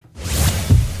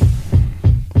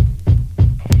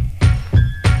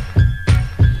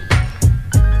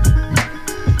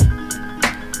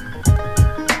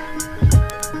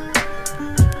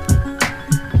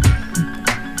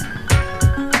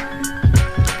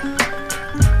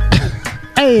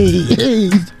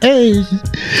Hey.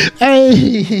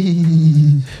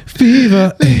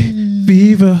 Fever,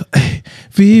 fever,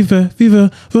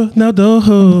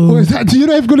 Ronaldo. What is that? Do you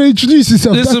not even going to introduce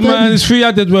yourself? Listen, man, it's 3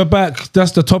 added. We're back.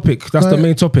 That's the topic. That's the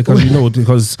main topic, as you know,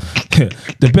 because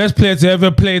the best player to ever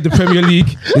play the Premier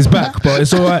League is back. But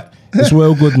it's all right. It's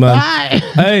well good, man.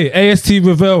 Hey, AST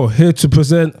Revel here to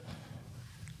present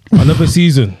another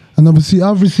season.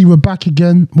 Obviously, we're back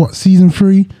again. What, season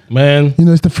 3? Man. You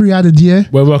know, it's the 3 added year.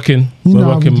 We're rocking. We're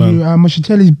rocking, man.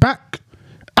 Machitelli's back.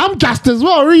 I'm gassed as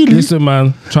well, really. Listen,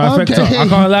 man. Trifecta. Okay. I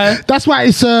can't lie. That's why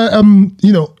it's,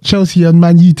 Chelsea and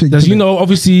Man U together. As you know,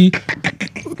 obviously,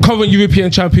 current European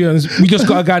champions, we just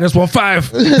got a guy that's won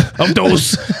 5 of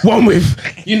those. One with,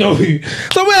 you know who.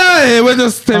 So we're here. We're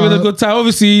just having a good time.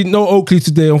 Obviously, no Oakley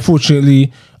today,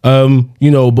 unfortunately.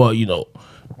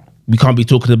 We can't be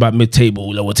talking about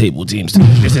mid-table, lower table teams.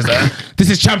 This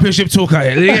is championship talk out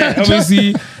here. Yeah,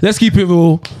 obviously, let's keep it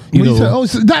real.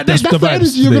 That's the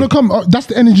energy you're gonna come. That's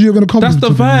the energy you're gonna come. That's the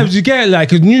vibes you get.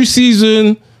 Like a new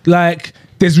season. Like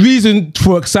there's reason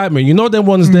for excitement. You know, them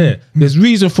ones there. There's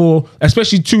reason for,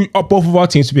 especially both of our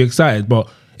teams to be excited. But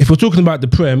if we're talking about the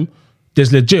Prem,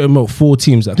 there's legitimate 4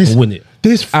 teams that can win it.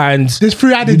 This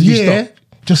 3 added year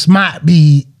just might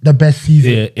be the best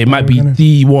season. Yeah, it might be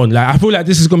the one. Like I feel like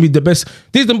this is gonna be the best.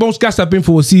 This is the most gas I've been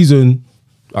for a season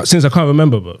since I can't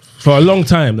remember, but for a long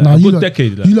time, like a good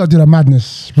decade. Like. You lot did a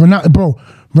madness,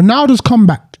 Ronaldo's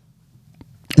comeback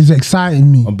is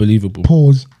exciting me. Unbelievable.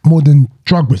 Pause more than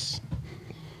Drogba's.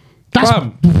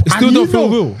 It still don't feel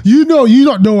real. You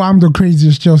don't know I'm the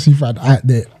craziest Chelsea fan out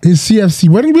there. It's CFC.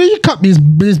 When you cut me,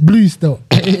 it's blue still.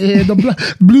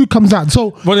 The blue comes out.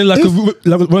 So running like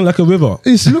a river.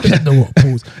 It's looking at the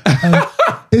pause.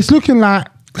 It's looking like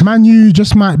Man U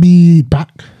just might be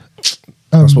back.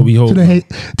 That's what we hope. To the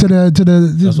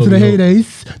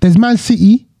heydays. There's Man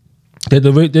City. They're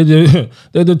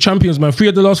the champions, man. 3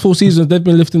 of the last 4 seasons, they've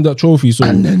been lifting that trophy. So.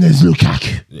 And then there's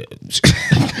Lukaku.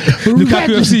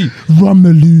 Lukaku FC.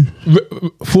 Romelu.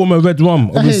 Former Red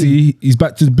Rum. Obviously, he's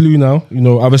back to the blue now. You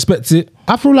know, I respect it.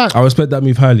 I respect that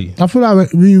move highly. I feel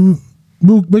like we're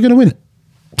going to win it.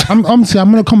 I'm going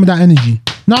to come with that energy.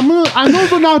 Now, I know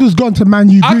Ronaldo's gone to Man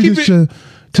U. To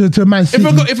Man City.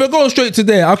 If we're going straight to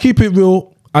there, I'll keep it real.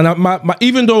 And my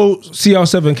even though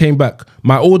CR7 came back,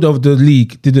 my order of the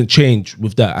league didn't change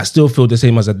with that. I still feel the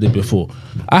same as I did before.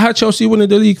 I had Chelsea winning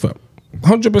the league, fam.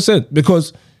 100%.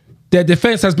 Because their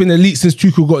defense has been elite since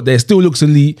Tuchel got there. Still looks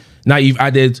elite. Now you've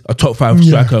added a top 5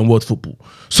 striker in world football.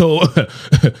 So,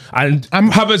 and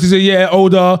Havertz is a year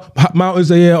older. Mount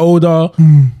is a year older.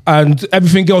 And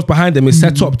everything else behind them is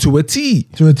set up to a T.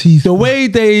 The way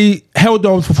they held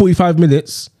on for 45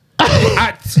 minutes...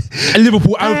 at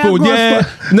Liverpool Anfield,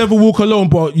 never walk alone,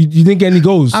 but you didn't get any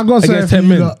goals against 10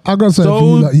 men.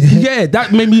 That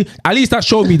made me, at least that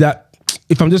showed me that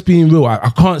if I'm just being real, I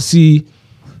can't see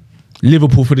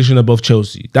Liverpool finishing above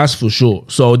Chelsea. That's for sure.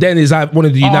 So then is that one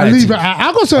of the United?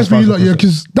 I got something for you lot,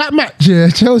 because that match,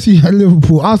 Chelsea and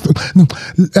Liverpool,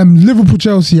 Liverpool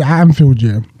Chelsea at Anfield,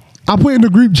 I put in the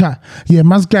group chat,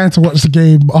 man's going to watch the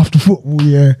game after football,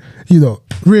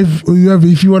 Riv, or whoever,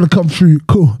 if you want to come through,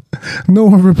 cool. No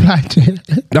one replied to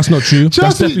it. That's not true.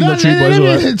 That's definitely not true, but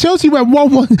it's right. Chelsea went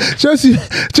 1-1. Chelsea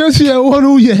had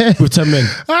 1-1, with 10 men.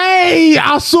 Hey,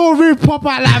 I saw Riv pop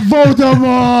out like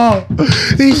Voldemort.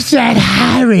 He said,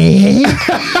 Harry.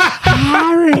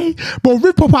 But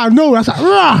Riv pop out, no. I was like,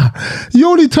 rah. You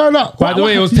only turn up. By the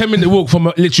way, it was 10-minute walk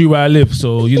from literally where I live,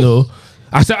 so,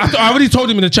 I already told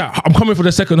him in the chat, I'm coming for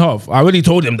the second half. I already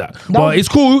told him that. But it's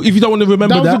cool if you don't want to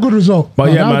remember that. That was a good result.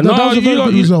 But man. That was a very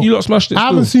good result. You lot smashed it. I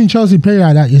haven't seen Chelsea play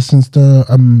like that yet since the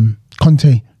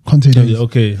Conte days.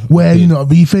 Okay. Where,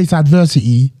 we face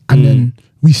adversity and then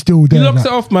we still there. He locked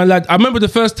it off, man. Like, I remember the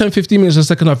first 10-15 minutes of the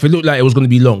second half, it looked like it was going to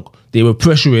be long. They were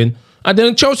pressuring. And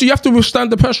then Chelsea, you have to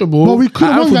withstand the pressure, bro. Well, we could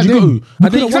have won that game.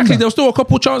 And then exactly, there was still a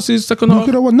couple chances second half.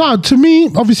 No, to me,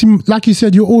 obviously, like you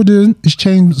said, your order is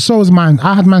changed. So is mine.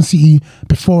 I had Man City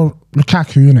before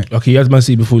Lukaku, innit? Okay, you had Man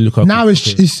City before Lukaku. Now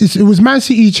it was Man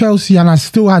City, Chelsea, and I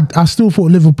still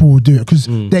thought Liverpool would do it because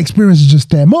the experience is just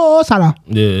there. Mo Salah,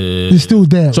 it's still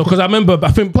there. So because I remember,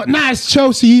 but now it's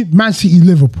Chelsea, Man City,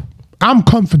 Liverpool. I'm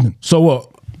confident. So what?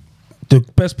 The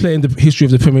best player in the history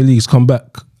of the Premier League has come back.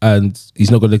 And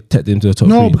he's not going to take them to the top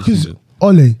 3. No, because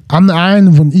Ole,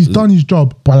 he's done his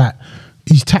job, but like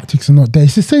his tactics are not there.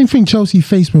 It's the same thing Chelsea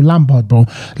faced with Lampard, bro.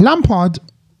 Lampard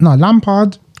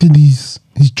did his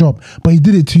job, but he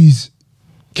did it to his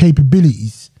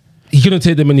capabilities. He couldn't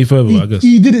take them any further, I guess.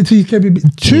 He did it to his capabilities.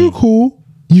 Tuchel,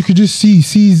 you could just see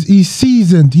he's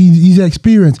seasoned, he's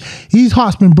experienced. His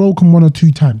heart's been broken 1 or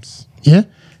 2 times. Yeah?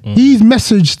 His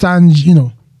message stands, you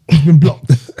know, he's been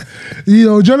blocked. You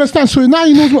know, do you understand? So now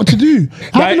he knows what to do.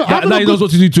 Now he knows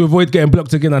what to do to avoid getting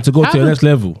blocked again and to go to the next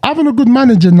level. Having a good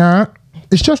manager now,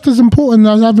 it's just as important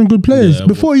as having good players.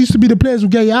 Before, it used to be the players who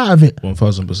get you out of it.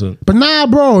 1000%. But now,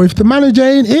 bro, if the manager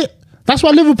ain't it, that's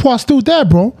why Liverpool are still there,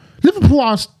 bro. Liverpool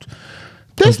are...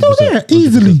 They're still there,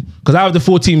 easily. Because out of the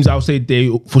 4 teams, I would say they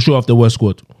for sure have the worst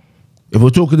squad. If we're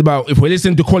talking about, if we're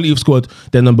listening to quality of squad,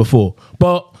 they're number 4.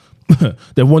 But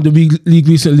they've won the league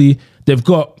recently. They've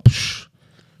got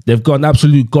an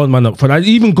absolute gunman up front.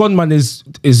 Even gunman is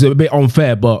a bit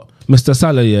unfair, but Mr.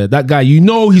 Salah, yeah, that guy, you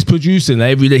know he's producing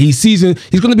like, every day. He's going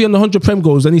to be on 100 Prem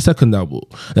goals any second now, bro.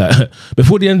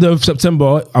 Before the end of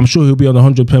September, I'm sure he'll be on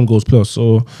 100 Prem goals plus.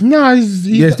 So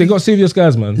yes, they got serious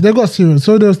guys, man. They got serious,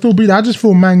 so they'll still be there. I just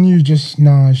feel Man U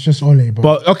it's just Ole, bro.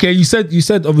 But okay, you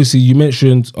said obviously you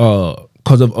mentioned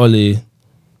because of Ole,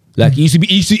 like it used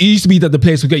to be that the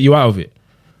players would get you out of it.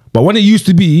 But when it used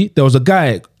to be, there was a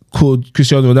guy called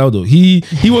Cristiano Ronaldo.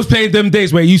 He was playing them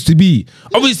days where it used to be.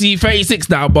 Obviously 36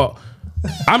 now, but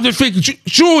I'm just thinking,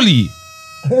 surely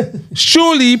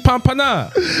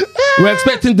Pampana. We're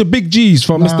expecting the big G's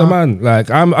from Mr. Man. Like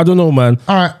I don't know, man.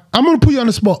 All right, I'm gonna put you on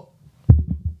the spot.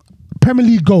 Premier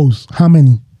League goals, how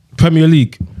many? Premier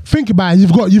League. Think about it.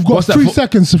 You've got 3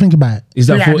 seconds to think about it. Is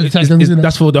that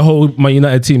that's for the whole Man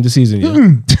United team this season? Yeah?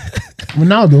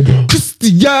 Ronaldo, bro.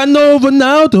 Cristiano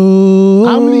Ronaldo.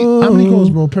 How many goals,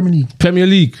 bro? Premier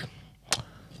League.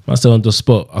 I'm still on the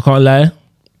spot. I can't lie.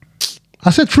 I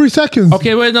said 3 seconds.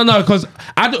 Okay, wait, no, because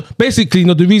I don't. Basically,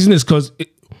 no. The reason is because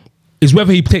is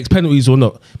whether he takes penalties or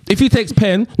not. If he takes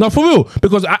pen, no, for real.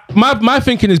 Because my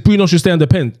thinking is Bruno should stay on the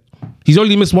pen. He's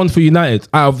only missed 1 for United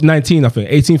out of 19, I think.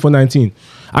 18 for 19.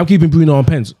 I'm keeping Bruno on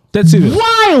pens. Dead serious.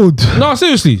 Wild. No,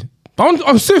 seriously.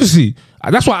 I'm seriously.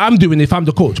 That's what I'm doing if I'm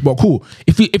the coach. But cool.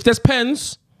 If there's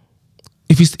pens,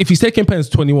 if he's taking pens,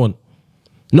 21.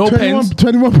 No 21, pens.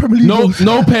 21 Premier League.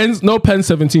 No pens,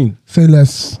 17. Say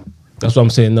less. That's what I'm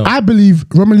saying now. I believe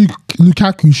Romelu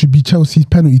Lukaku should be Chelsea's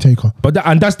penalty taker. But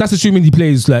that's assuming he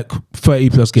plays like 30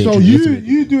 plus games. So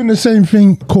you doing the same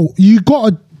thing, Cole. You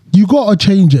gotta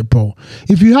change it, bro.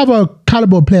 If you have a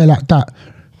caliber player like that,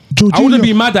 Jorginho, I wouldn't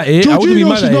be mad at it.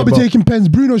 Jorginho should not be taking pens.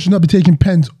 Bruno should not be taking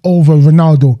pens over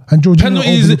Ronaldo and Jorginho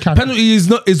over Lukaku. Penalty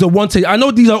is a one take. I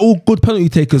know these are all good penalty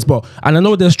takers, and I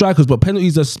know they're strikers, but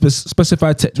penalties are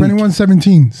specified technique.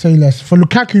 21-17, say less. For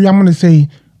Lukaku, I'm gonna say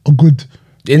a good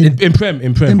in Premier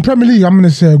League. I'm gonna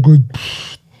say a good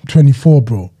 24,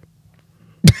 bro.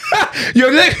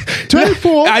 Your leg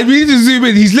 24. I really need to zoom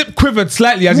in. His lip quivered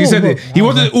slightly as he said it. He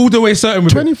wasn't all the way certain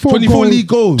with 24 league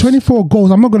goals. 24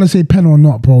 goals. I'm not gonna say pen or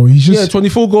not, bro. He's just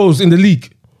 24 goals in the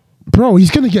league. Bro,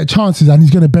 he's gonna get chances and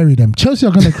he's gonna bury them. Chelsea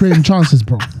are gonna create him chances,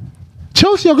 bro.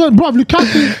 Chelsea are going, bro.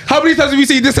 Lukaku. How many times have we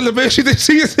seen this celebration this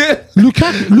season?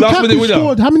 Lukaku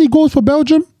scored how many goals for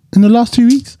Belgium in the last 2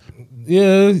 weeks?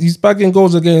 Yeah, he's bagging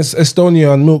goals against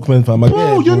Estonia and Milkman, fam.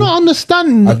 Bro, you're not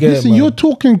understanding. Listen, you're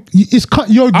talking. It's cut.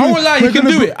 I won't lie, he can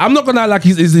do it. I'm not gonna lie like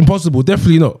it's impossible.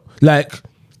 Definitely not. Like,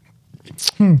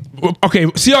 okay,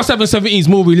 CR7-17 is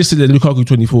more realistic than Lukaku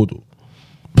 24, though.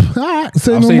 I'm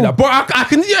saying that, but I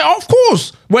can. Yeah, of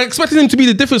course. We're expecting him to be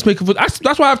the difference maker. That's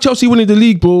why I have Chelsea winning the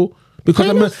league, bro.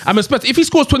 Because I'm expecting if he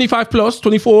scores 25 plus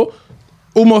 24,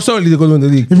 almost certainly they're gonna win the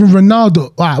league. Even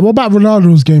Ronaldo. All right, what about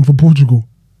Ronaldo's game for Portugal?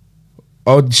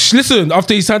 Oh, listen,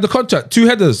 after he signed the contract, 2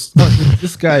 headers.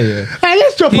 This guy, yeah. Hey,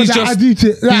 let's drop on that.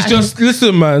 He's just,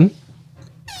 listen, man.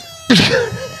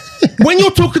 When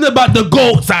you're talking about the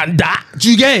goals and that,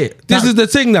 do you get it? This is the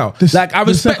thing now. I respect.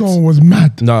 The second one was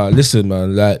mad. Nah, listen,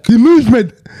 man. Like the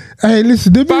movement. Hey,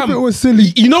 listen, the movement was silly.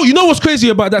 You know what's crazy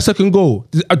about that second goal?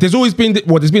 There's always been,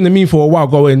 there's been a meme for a while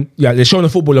going, yeah, they're showing the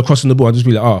footballer crossing the ball and just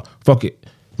be like, oh, fuck it.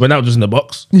 Ronaldo's in the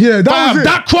box. Yeah, that was it.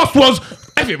 That cross was...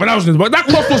 When I was in the box, that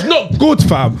cross was not good,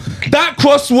 fam. That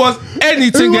cross was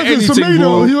anything and anything,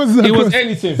 bro. It was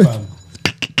anything, fam.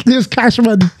 It was cash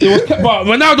money. But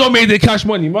Ronaldo made it cash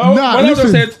money, man. Ronaldo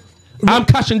said, I'm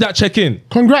cashing that check in.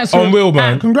 Congrats on Will,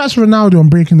 man. Congrats Ronaldo on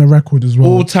breaking the record as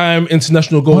well. All-time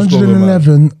international goal scorer,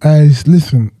 111.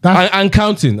 Listen, and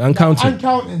counting. Counting,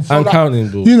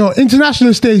 bro. You know,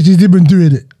 international stages, they've been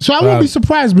doing it. So I won't be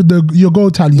surprised with your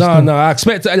goal tally. No, I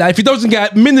expect if he doesn't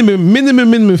get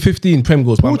minimum 15 Prem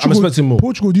goals, I'm expecting more.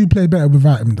 Portugal do play better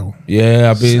without him, though. Yeah,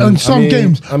 I've been on some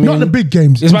games, not the big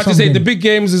games. It's about to say the big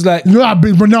games is like I've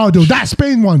been Ronaldo. That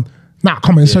Spain one. Nah,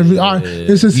 come on. It's a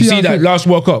You see that last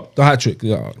World Cup, the hat trick.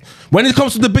 Yeah. When it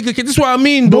comes to the bigger kids, this is what I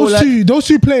mean, bro. Those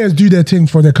two players do their thing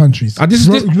for their countries.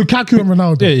 Lukaku and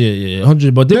Ronaldo. Yeah,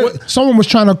 100. But someone was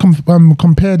trying to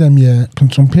compare them,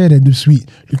 compare them this week.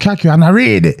 Lukaku, and I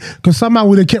read it because somehow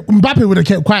Mbappe would have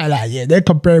kept quiet, like, yeah, they're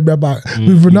comparing me about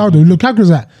with Ronaldo.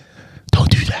 Lukaku's like, don't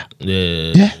do that.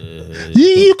 Yeah.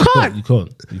 You can't. You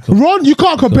can't. You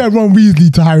can't compare Ron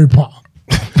Weasley to Harry Potter.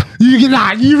 Can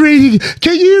you really?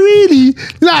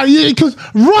 Because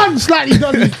Ron slightly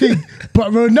done his thing,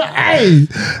 but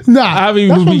Harry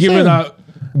will be giving out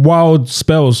wild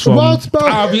spells out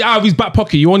of his back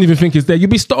pocket. You won't even think it's there. You'll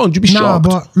be stoned. You'll be shocked.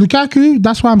 But Lukaku,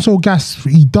 that's why I'm so gassed.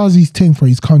 He does his thing for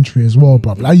his country as well,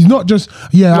 bro. Like, he's not just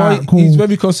cool. He's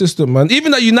very consistent, man.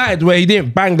 Even at United, where he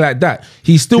didn't bang like that,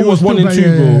 he still was 1 and 2,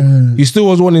 bro. He still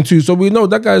was 1 and 2. So we know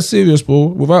that guy is serious, bro,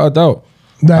 without a doubt.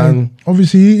 And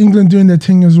obviously England doing their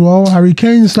thing as well. Harry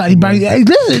Kane is slightly bang. Hey,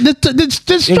 listen,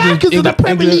 the strikers in the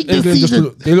Premier League this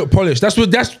season, they look polished. That's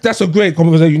a great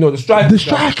conversation. You know, the strikers.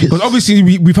 Because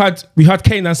obviously we've had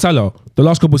Kane and Salah. The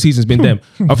last couple of seasons been them.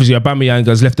 Obviously Aubameyang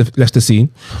has left the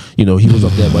scene. You know, he was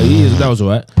up there, but that was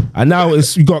alright. And now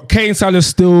you got Kane, Salah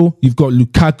still. You've got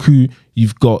Lukaku.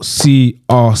 You've got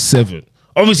CR7.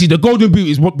 Obviously the Golden Boot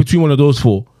is between one of those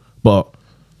four, but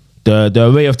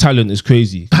the array of talent is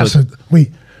crazy.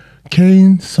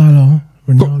 Kane, Salah,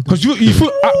 Ronaldo. Because you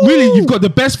feel really you've got the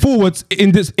best forwards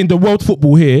in the world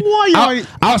football here.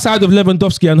 Outside of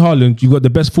Lewandowski and Haaland, you've got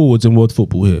the best forwards in world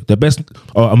football here. The best,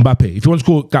 Mbappe. If you want to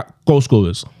call goal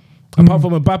scorers. Apart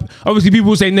from Mbappe, obviously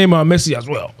people say Neymar and Messi as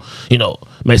well. You know,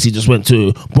 Messi just went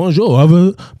to bonjour,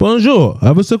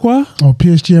 c'est quoi? Oh,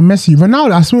 PSG and Messi.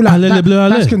 Ronaldo, I feel like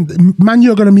man,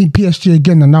 you're gonna meet PSG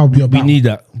again, and that'll be about. We need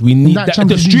that.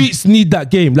 The streets need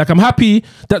that game. Like, I'm happy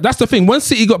that's the thing. When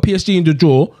City got PSG in the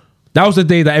draw, that was the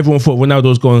day that everyone thought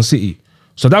Ronaldo's going City.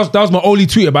 So that was my only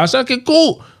tweet about it. I said, okay,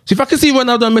 cool. So if I can see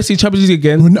Ronaldo and Messi Champions League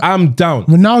again, I'm down.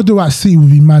 Ronaldo at City would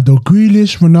be mad though.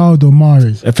 Grealish, Ronaldo,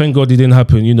 Mahrez. Thank God it didn't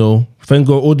happen, you know. Thank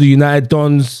God all the United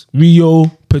Dons, Rio,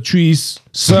 Patrice,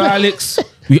 Sir Alex.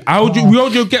 We owe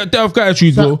you a debt of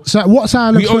gratitude, bro. So what Sir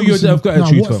Alex Ferguson? We owe you a debt of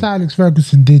gratitude. What Sir Alex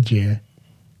Ferguson did,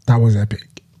 that was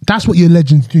epic. That's what your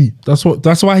legends do.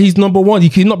 That's why he's number one. He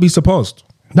cannot be surpassed.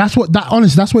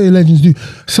 Honestly, that's what your legends do.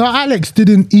 Sir Alex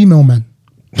didn't email, man.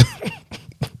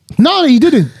 No, he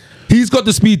didn't. He's got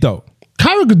the speed though.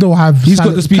 Carragher don't have. He's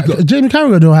got the speed. Jamie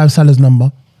Carragher don't have Salah's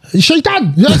number.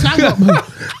 Shaitan. Yes,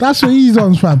 that's what he's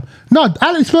on, fam. No,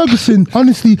 Alex Ferguson.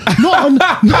 Honestly, not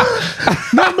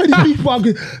many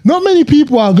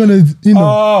people are gonna. You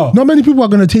know, not many people are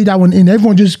gonna take that one in.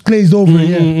 Everyone just glazed over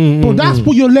it. But that's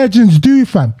what your legends do,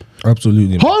 fam.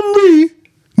 Absolutely. Henry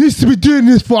needs to be doing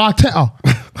this for Arteta.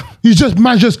 You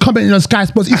just commenting on Sky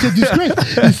Sports. It's a disgrace.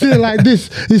 You say it like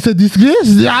this. It's a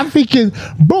disgrace. I'm thinking,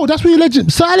 bro, that's what your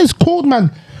legend. Salah's cold,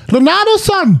 man. Ronaldo's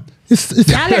son.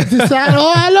 It's Alex. It's like,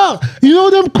 oh, hello. You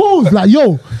know them calls. Like,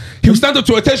 yo. He'll stand up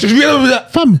to attention.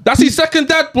 Fam, that's his second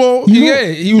dad, bro.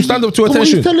 He will stand up to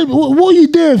attention. What are you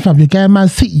doing, fam? You guy Man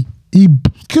City. He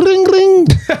ring.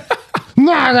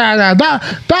 Nah.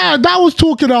 That was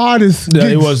talking the hardest. Yeah,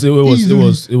 it was. So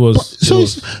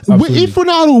if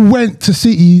Ronaldo went to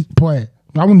City, boy,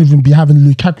 I wouldn't even be having a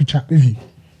Lukaku chat with you.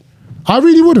 I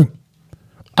really wouldn't.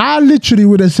 I literally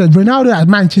would have said Ronaldo at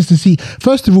Manchester City.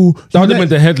 First of all, that would have been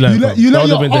the headline. You let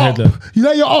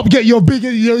your up get your big.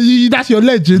 That's your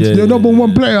legend. Your number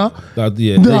one player.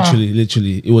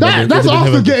 Literally. That's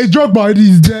after getting Drogba in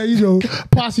these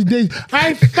passing days.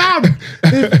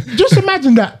 Just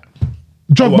imagine that.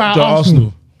 Drogba at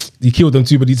Arsenal. He killed them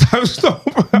too many times. What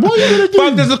are you gonna do?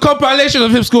 But there's a compilation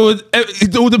of him scoring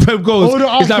all the Prem goals.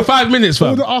 It's like 5 minutes, fam.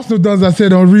 All the Arsenal does I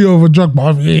said on Rio over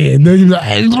Drogba. Yeah, then you're like,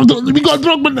 hey, we got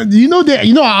Drogba.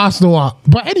 You know how Arsenal are.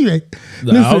 But anyway,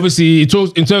 obviously,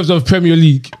 in terms of Premier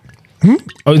League.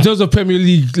 In terms of Premier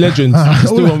League legends,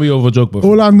 still want me over Drogba.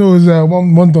 All I know is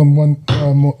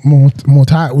more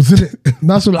titles, isn't it?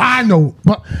 That's all I know.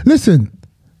 But listen,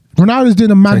 Ronaldo's doing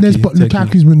a madness, but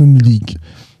Lukaku's winning the league.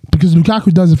 Because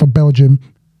Lukaku does it for Belgium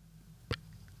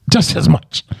just as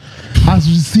much as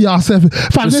CR7.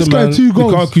 Fam, let's go 2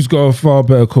 goals. Lukaku's got a far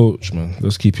better coach, man.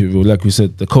 Let's keep it real. Like we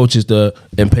said, the coach is the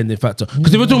impending factor.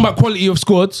 Because if we're talking about quality of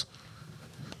squads,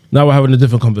 now we're having a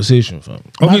different conversation, fam.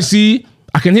 Obviously,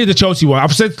 I can hear the Chelsea one.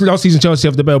 I've said last season Chelsea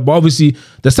have the better, but obviously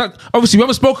we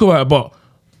haven't spoken about it, but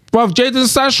bruv, Jadon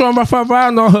Sancho and Rafa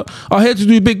Varane are here to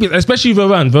do big bits, especially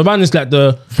Varane. Varane is like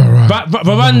the...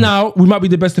 Varane now, we might be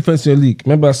the best defense in the league.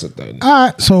 Remember I said that?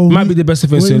 Alright, so... Might be the best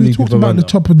defense in the league. We talked about the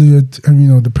top of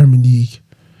the Premier League.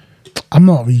 I'm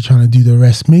not really trying to do the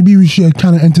rest. Maybe we should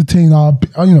kind of entertain our...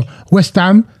 West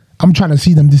Ham I'm trying to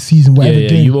see them this season, whatever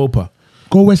game. Europa.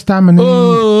 Go West Ham and then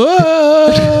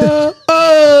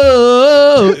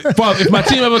Fam, if my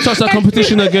team ever touch that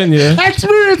competition again,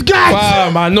 experience, guys.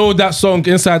 Fam, I know that song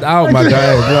inside out, my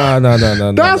guy.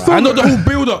 No. I know the whole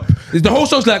build up. The whole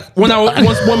song's like 1 hour,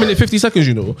 1 minute 50 seconds,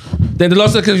 you know. Then the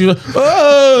last seconds, you know.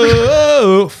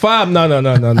 Fam, no.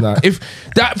 If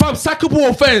that fam, sackable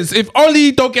offense. If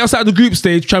Oli don't get outside the group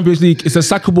stage, Champions League, it's a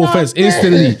sackable offense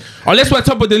instantly. Unless we're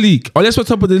top of the league,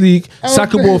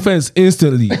 sackable offense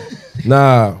instantly.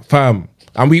 Nah, fam.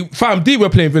 And D, we're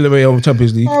playing Villarreal in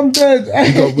Champions League. I'm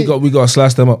dead. We got to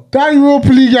slice them up. That Europa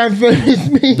League anthem is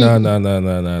me.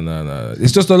 No.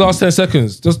 It's just the last 10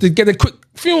 seconds. Just to get a quick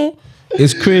few.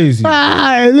 It's crazy.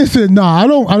 Listen, no, I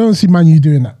don't see Man U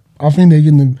doing that. I think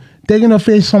they're gonna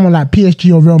face someone like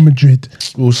PSG or Real Madrid.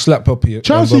 We'll slap up here.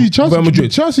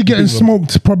 Chelsea getting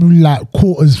smoked probably like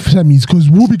quarters, semis, because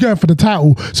we'll be going for the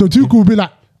title. So Tuchel will be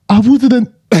like, I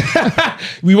wouldn't.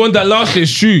 We won that last year.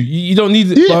 It's true. You don't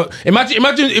need it. Yeah. But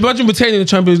imagine retaining the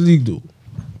Champions League though.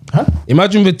 Huh?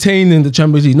 Imagine retaining the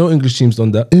Champions League. No English team's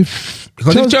done that. If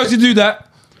Chelsea do that,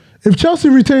 if Chelsea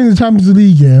retain the Champions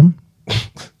League,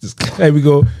 here we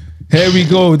go.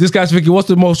 This guy's thinking, what's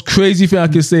the most crazy thing I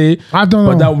can say? I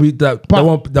don't know.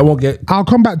 But that won't get. I'll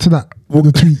come back to that with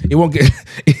the tweet. It won't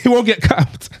get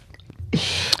capped.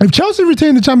 If Chelsea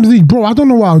retain the Champions League, bro, I don't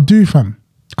know what I'll do, fam.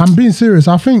 I'm being serious.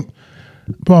 I think,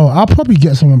 bro, I'll probably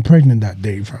get someone pregnant that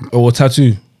day, fam. Or a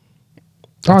tattoo.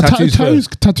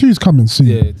 Tattoo's coming soon.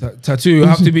 Yeah, tattoo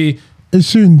have to be. It's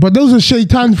soon, but those are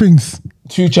shaitan things.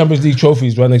 2 Champions League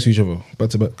trophies right next to each other, back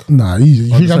to back. Nah, easy.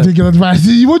 You think I'm taking advice?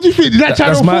 What do you think? That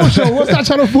Channel 4 show? What's that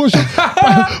Channel 4 show?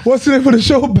 What's the name for the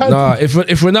show? Nah, if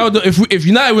Ronaldo, if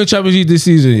United win Champions League this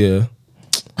season, yeah,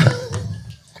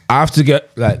 I have to get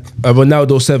like a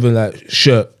Ronaldo 7 like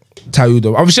shirt tattooed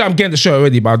on. Obviously, I'm getting the shirt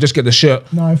already, but I'll just get the shirt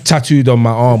tattooed on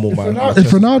my arm or my chest. If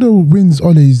Ronaldo wins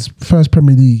Ole's first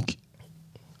Premier League,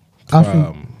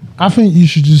 I think you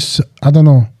should just, I don't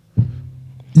know.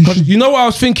 You know what I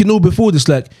was thinking all before this?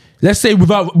 Like, let's say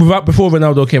without before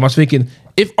Ronaldo came, I was thinking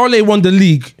if Ole won the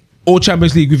league or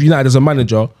Champions League with United as a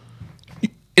manager,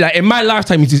 like in my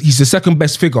lifetime, he's the second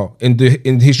best figure in the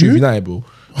history of United, bro.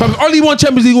 But Ole won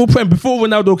Champions League or Prem before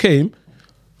Ronaldo came.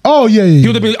 Oh yeah. He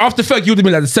would have been after Ferg. He would have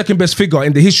been like the second best figure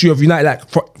in the history of United, like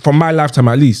from my lifetime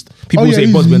at least. People would say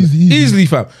easily,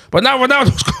 fam. But now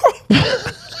Ronaldo's gone.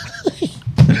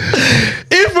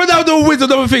 If Ronaldo wins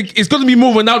another thing, it's going to be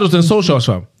more Ronaldo's than Solskjaer's,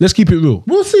 fam. Let's keep it real.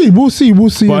 We'll see.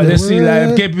 But let's see,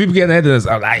 like, people getting ahead of us.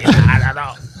 I'm like, I don't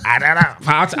know.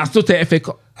 I still take FA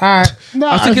Cup. I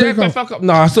still take FA Cup.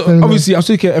 No, obviously, I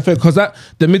still take FA because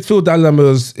the midfield dilemma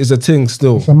is a thing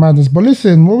still. It's a madness. But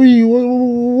listen, what we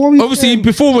obviously saying?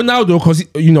 Before Ronaldo, because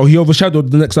he overshadowed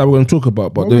the next guy we're going to talk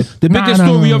about. But the biggest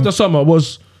story of the summer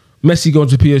was Messi going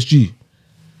to PSG.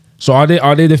 So are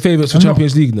they the favourites for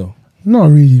Champions League now?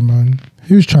 Not really, man.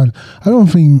 He was trying. I don't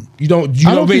think you don't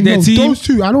rate their team. Those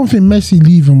two, I don't think Messi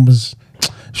leaving was.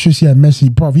 Messi,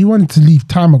 bro. He wanted to leave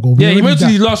time ago. Yeah, he wanted to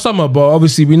leave last summer, but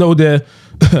obviously we know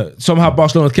somehow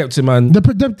Barcelona kept him and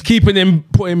keeping him,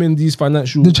 put him in these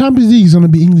financial. The Champions League is gonna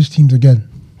be English teams again.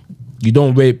 You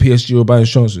don't rate PSG or Bayern's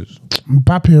chances.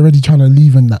 Mbappe already trying to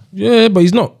leave in that. Yeah, but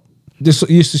he's not. This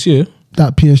year.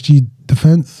 That PSG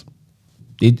defense.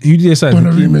 Who did they sign?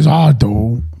 Donnarumma is hard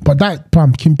though. But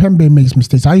Kimpembe makes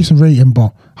mistakes. I used to rate him,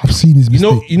 but I've seen his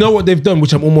mistakes. You know what they've done,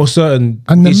 which I'm almost certain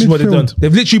is what they've done.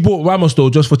 They've literally bought Ramos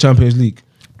though just for Champions League.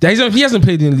 He hasn't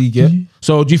played in the league yet.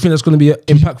 So do you think that's going to be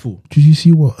impactful? Did you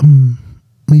see what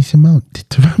Mason Mount did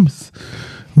to Ramos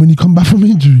when he come back from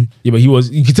injury? Yeah, but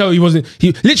you could tell he wasn't.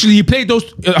 He played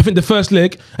those. I think the first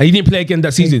leg, and he didn't play again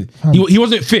that season. He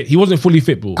wasn't fit. He wasn't fully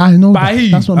fit, bro. I know. But I hear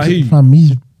you. That's what I'm saying, fam.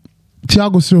 He's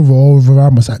Thiago Silva over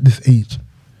Ramos at this age.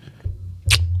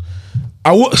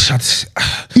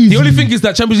 The only thing is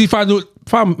that Champions League final,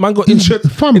 man got injured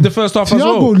in the first half as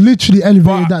well. Thiago literally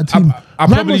elevated that team. I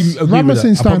probably agree with that. Ramos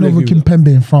ain't starting over Kimpembe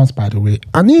in France, by the way.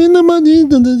 I need the money.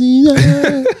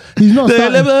 He's not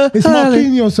starting. It's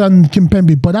Marquinhos and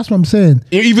Kimpembe, but that's what I'm saying.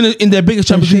 Even in their biggest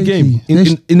Champions League game,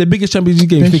 in the biggest Champions League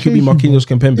game, I think it'll be Marquinhos,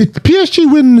 Kimpembe. If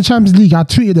PSG win the Champions League, I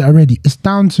tweeted it already. It's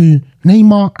down to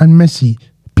Neymar and Messi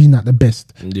being at the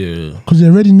best. Yeah. Because they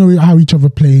already know how each other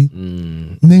play.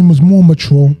 Neymar's more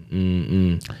mature.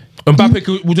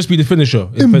 Mbappe will just be the finisher.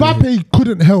 Mbappe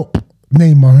couldn't help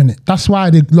Neymar, innit? That's why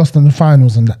they lost in the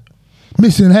finals and that.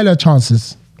 Missing hella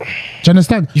chances. Do you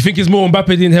understand? You think it's more Mbappe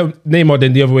didn't help Neymar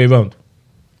than the other way around?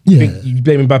 Yeah. You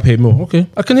blame Mbappe more. Okay.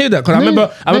 I can hear that. Because I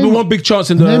remember one big chance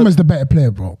in the... Neymar's the better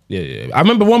player, bro. Yeah. I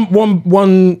remember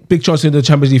one big chance in the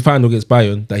Champions League final against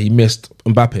Bayern that he missed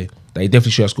Mbappe. That he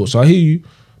definitely should have scored. So I hear you.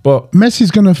 But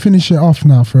Messi's gonna finish it off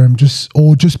now for him, just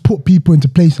put people into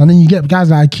place, and then you get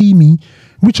guys like Hakimi,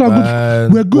 which are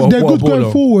good. We're good. They're good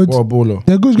going forward. What a baller.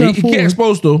 They're good going He forward. get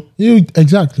exposed though. Yeah,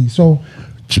 exactly. So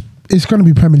it's gonna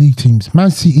be Premier League teams. Man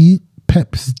City,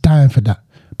 Pep's dying for that,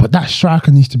 but that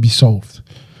striker needs to be solved.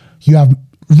 You have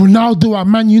Ronaldo at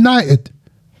Man United.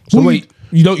 So wait,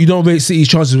 you don't rate City's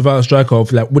chances without a striker?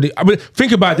 Of like,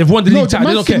 think about it. They've won the league title.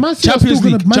 They don't care. Champions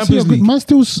League.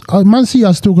 Man City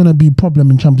are still gonna be a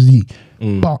problem in Champions League,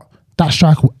 but that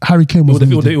striker, Harry Kane was.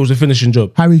 It was a finishing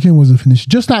job. Harry Kane was a finisher,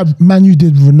 just like Man U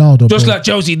did Ronaldo. Just like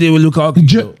Chelsea did with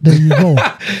Lukaku. There you go.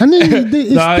 And then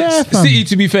it's there, fam. City,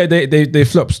 to be fair, they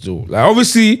flop still. Like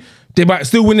obviously, they might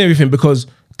still win everything because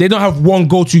they don't have one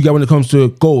go-to guy when it comes to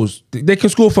goals. They can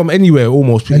score from anywhere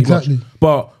almost, pretty much.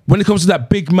 But when it comes to that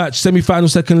big match, semi-final,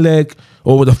 second leg,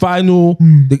 or the final,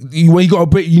 when you got a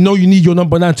break, you need your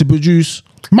number 9 to produce.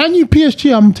 Man U,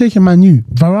 PSG, I'm taking Man U.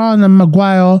 Varane and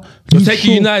Maguire. You're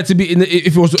taking United to be in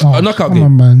if it was a knockout game.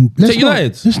 On, man. Take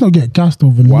United. Let's not get gassed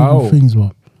over little things,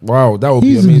 bro. Wow, that would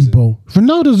Easily, be amazing, bro.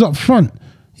 Ronaldo's up front.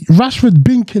 Rashford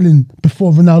been killing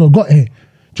before Ronaldo got here.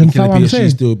 Do you understand what I'm saying?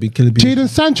 Still be killing Jadon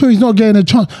Sancho is not getting a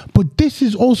chance, but this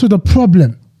is also the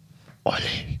problem. Ole.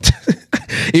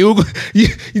 You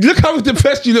look how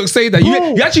depressed you look saying that.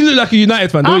 You actually look like a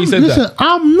United fan. You said listen, that.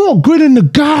 I'm not good in the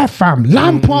guy, fam.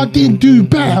 Lampard didn't do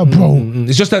better, bro.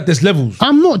 It's just that there's levels.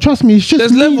 I'm not, trust me. It's just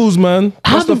there's levels, man.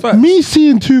 That's the fact. Me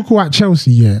seeing Tuchel at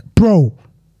Chelsea, yeah, bro.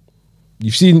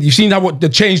 You've seen how the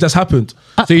change that's happened.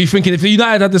 So you're thinking if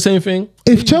United had the same thing,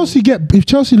 if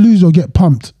Chelsea lose or get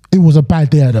pumped, it was a bad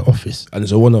day at the office. And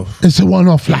it's a one-off. It's a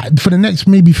one-off. Like for the next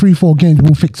maybe 3-4 games,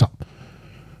 we'll fix up.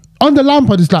 Under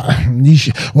Lampard, it's like,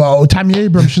 Tammy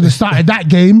Abrams should have started that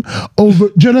game over.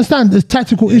 Do you understand? There's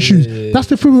tactical issues. Yeah. That's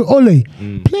the thing with Ole.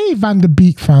 Play Van der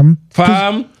Beek, fam.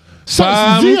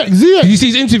 Ziyech. Did you see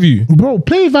his interview? Bro,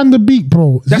 play Van der Beek,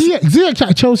 bro. Ziyech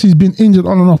at Chelsea's been injured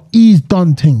on and off. He's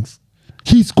done things.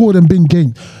 He scored and been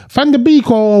games. Van der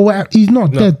Beek or whatever, he's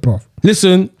not dead, bro.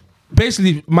 Listen,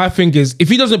 basically, my thing is, if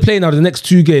he doesn't play now the next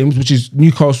 2 games, which is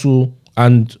Newcastle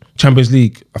and Champions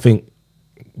League, I think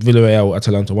Villarreal,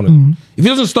 Atalanta, one of them. If he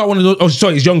doesn't start one of those,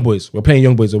 it's Young Boys. We're playing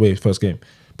Young Boys away first game.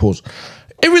 Pause.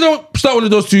 If we don't start one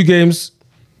of those 2 games,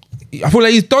 I feel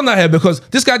like he's done that here because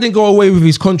this guy didn't go away with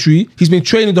his country. He's been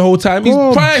training the whole time. He's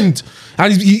primed.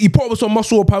 And he put up some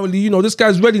muscle apparently. You know, this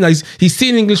guy's ready now. He's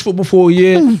seen English football for a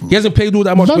year. He hasn't played all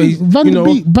that much. Van der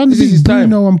Beek,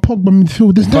 Bruno and Pogba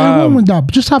midfield. There's nothing wrong with that.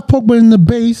 But just have Pogba in the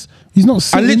base. He's not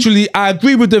sitting. I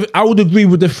would agree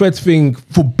with the Fred thing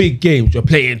for big games. You're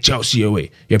playing Chelsea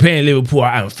away. You're playing Liverpool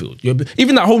at Anfield.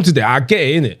 Even at home today, I get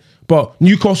it, innit? But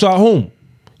Newcastle at home.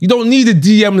 You don't need a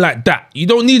DM like that. You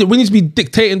don't need it. We need to be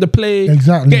dictating the play,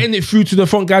 getting it through to the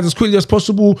front guys as quickly as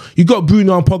possible. You got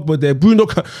Bruno and Pogba there. Bruno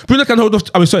can hold off.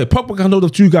 Pogba can hold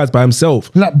off 2 guys by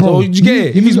himself. Like, bro, so you get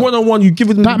it. If he's one-on-one, you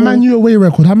give him that Man U away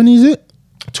record. How many is it?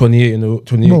 28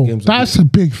 games. That's a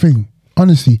big thing.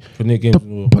 Honestly, 28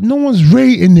 games. But no one's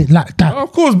rating it like that.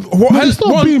 Of course, it's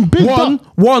not being big.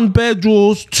 One bare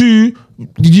draws. 2.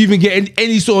 Did you even get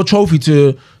any sort of trophy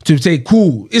to say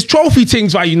cool? It's trophy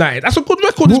things by United. That's a good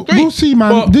record. It's great. We'll see,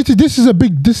 man. This is a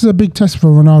big test for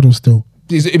Ronaldo still.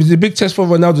 It was a big test for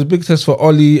Ronaldo. It's a big test for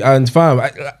Oli and fam.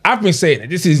 I've been saying it.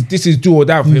 This is do or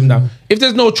die for him now. If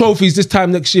there's no trophies this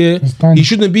time next year, he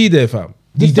shouldn't be there, fam.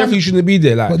 He definitely shouldn't be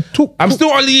there. Like I'm still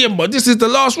Oli in, but this is the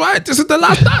last right. This is the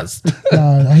last dance.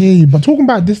 I hear you. But talking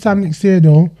about this time next year,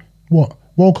 though, what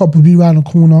World Cup will be around the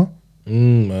corner.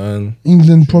 Man.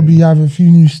 England probably have a few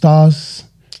new stars.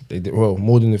 They did, well,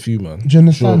 more than a few, man. Do you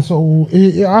understand? So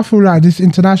I feel like this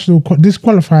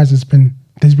qualifiers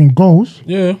there's been goals.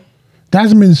 Yeah. There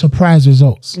hasn't been surprise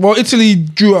results. Well, Italy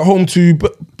drew at home to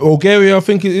Bulgaria, I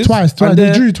think it is. Twice.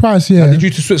 They drew twice, yeah. And they drew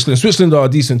to Switzerland. Switzerland are a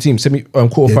decent team,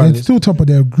 quarterfinals. Yeah, they're still top of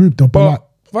their group, though. But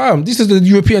fam, this is the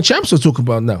European champs we're talking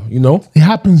about now, you know? It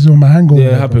happens on my hangover.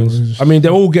 Yeah, it happens. I mean, they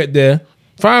all get there.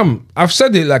 Fam, I've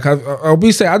said it, like, I'll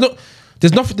be saying,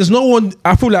 there's no one,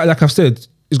 I feel like I've said,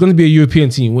 it's going to be a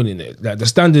European team winning it. Like, the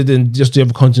standard in just the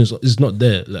other continents is not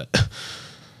there. Like,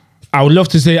 I would love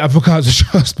to say Africa has a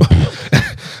chance, but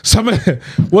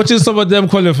watching some of them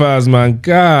qualifiers, man,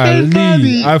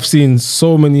 golly, I've seen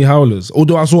so many howlers.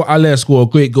 Although I saw Ale score a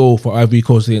great goal for Ivory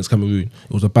Coast against Cameroon.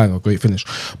 It was a banger, great finish.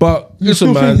 But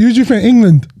listen, man. Who do you think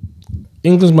England?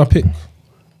 England's my pick.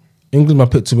 England's my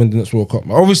pick to win the next World Cup.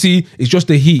 Obviously, it's just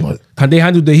the heat. Can they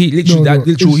handle the heat? Literally, that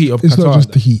literal heat of Qatar. It's not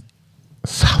just the heat.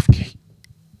 Southgate.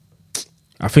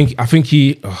 I think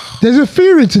he. There's a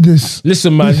theory to this.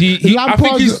 Listen, man. I think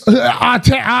he's.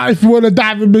 If you want to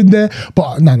dive him in there,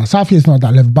 but no, Southgate's not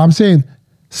that level. But I'm saying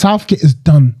Southgate has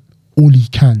done all he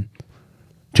can.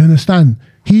 Do you understand?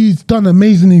 He's done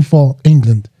amazingly for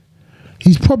England.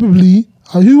 He's probably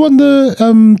who won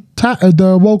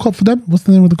the World Cup for them? What's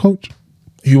the name of the coach?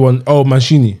 Who won? Oh,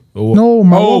 Mancini. Or what? No,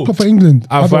 World Cup for England.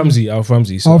 Alf Ramsey. Alf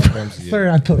Ramsey. Oh, Alf Ramsey. sorry,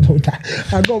 I thought that.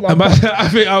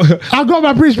 I I got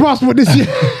my British passport this year.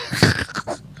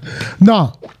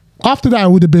 Nah, after that, it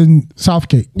would have been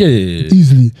Southgate. Yeah.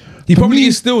 Easily. He For probably me-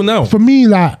 is still now. For me,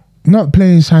 like not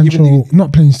playing Sancho,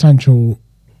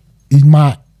 is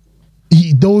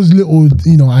those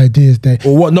little ideas there.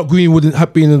 Or what? Not Greenwood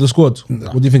have been in the squad.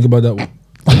 What do you think about that one?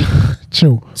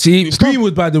 Chill. See,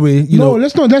 Greenwood, by the way, you know.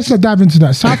 Let's not dive into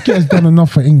that. Southgate has done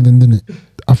enough for England, didn't it?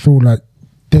 I feel like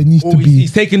there needs to be.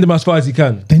 He's taking them as far as he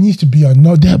can. There needs to be a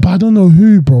no there, but I don't know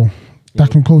who, bro,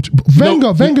 that can coach.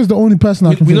 Wenger's the only person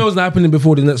I can. We know it's not happening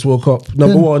before the next World Cup.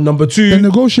 Number one, number two. They're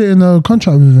negotiating a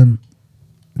contract with him.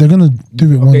 They're gonna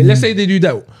do it one Okay, day. let's say they do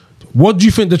that. What do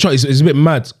you think the choice? It's a bit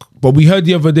mad, but we heard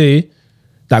the other day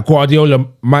that Guardiola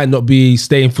might not be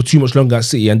staying for too much longer at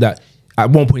City, and that at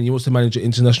one point he wants to manage an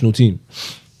international team.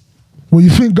 Well, you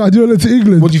think Guardiola to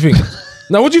England? What do you think?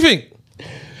 Now, what do you think?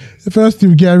 First,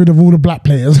 you get rid of all the black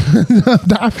players,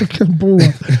 the African ball.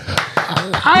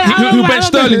 He'll bench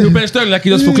Sterling. He'll bench Sterling like he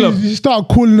does for club. You start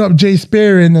calling up Jay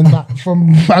Spearing and that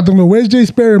from I don't know where's Jay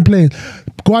Spearing playing.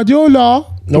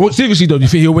 Guardiola Now, what seriously though? Do you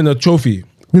think he'll win a trophy?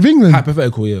 with England,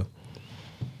 Hypothetical, yeah.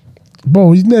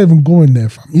 bro. He's not even going there,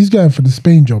 fam. He's going for the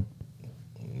Spain job.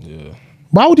 Yeah.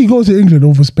 Why would he go to England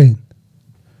over Spain?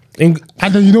 And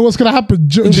then you know what's gonna happen?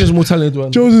 England's more talented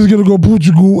one. Jose's gonna go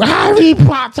Portugal. Harry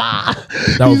Potter.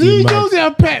 That would be mad. Jose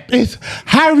and Pep. It's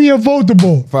Harry and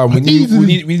Voldemort. Fam, we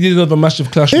need another massive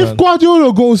clash, If man.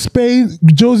 Guardiola goes Spain,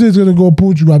 Jose is gonna go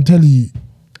Portugal. I'm telling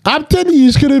you,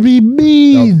 it's gonna be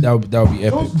mean. That would be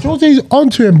epic. Jose's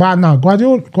onto him by now.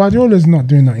 Guardiola's not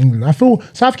doing that in England. I feel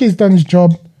Southgate's done his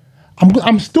job.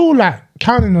 I'm still like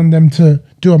counting on them to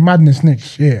do a madness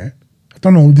next year. I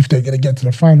don't know if they're gonna get to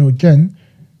the final again,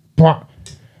 but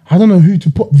I don't know who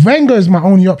to put. Wenger is my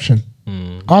only option.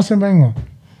 Arsene Wenger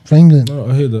for England.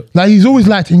 Oh, I hear that. Like he's always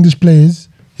liked English players.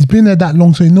 He's been there that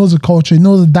long, so he knows the culture. He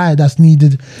knows the diet that's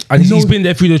needed. And He he's knows- been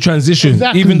there through the transition,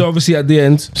 Exactly. even though obviously at the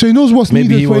end. So he knows what's Maybe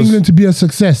needed he for was- England to be a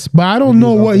success. But I don't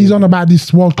know what he's on about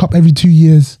this World Cup every 2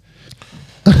 years.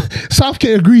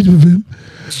 Southgate agreed with him.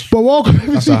 But World Cup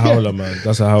every That's 2 a years. howler, man.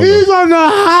 That's a howler. He's on the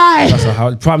high. That's a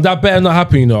howler. Fam, that better not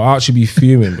happen, you know. I'll actually be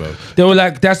fuming, bro. They were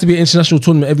like, there has to be an international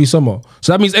tournament every summer.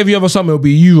 So that means every other summer it'll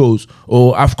be Euros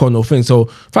or AFCON or things. So,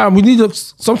 fam, we need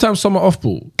sometimes summer off,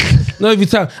 bro. Not every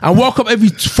time. And World Cup every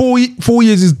 4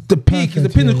 years is the peak, is the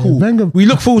Perfect, yeah, pinnacle. yeah. Wenger- We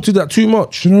look forward to that too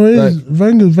much. Do you know what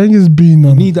it is? Wenger's been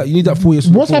on. You need that 4 years. to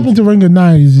look What's forward happened to Wenger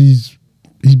now is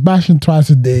he's bashing twice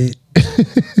a day.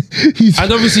 he's,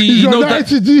 And obviously, he's you got know nothing that.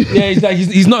 to do. Yeah,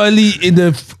 he's not elite in the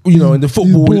in the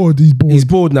football. He's bored. He's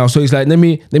bored now, so he's like, let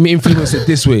me influence it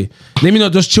this way. Let me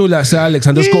not just chill like Sir Alex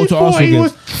and just He go to thought Arsenal he games.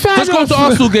 was fat Just go to off.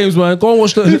 Arsenal games, man. Go and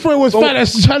watch the. He thought it was go- fat.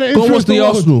 Trying to Go and watch influence the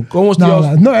world. Arsenal. Go and watch the Nah,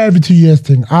 Arsenal. not every 2 years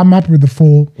thing. I'm happy with the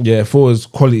 4. Yeah, 4 is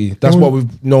quality. That's what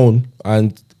we've known.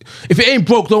 And if it ain't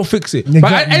broke, don't fix it. But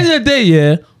at the end of the day,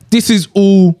 yeah, this is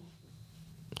all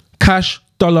cash,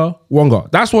 dollar, Wonga.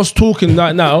 That's what's talking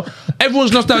right now.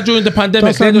 Everyone's lost out during the pandemic.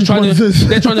 That's They're how just trying to. sponsors.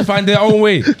 They're trying to find their own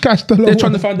way. Cash, dollar, They're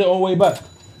trying to Wonga. find their own way back.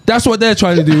 That's what they're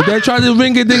trying to do. They're trying to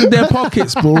ring it in their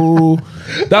pockets, bro.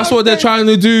 That's what they're trying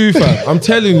to do, fam. I'm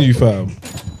telling you, fam.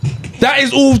 That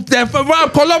is all there. Right,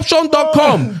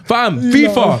 corruption.com, fam. I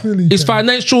feel FIFA you, is fam.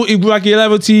 financial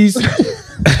irregularities.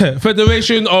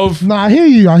 Federation of. Nah, I hear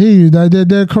you.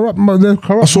 They're corrupt. They're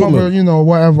corrupt, Assortment. mother,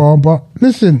 whatever. But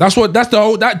listen, That's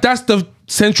the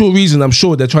central reason. I'm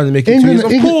sure they're trying to make it 2 years.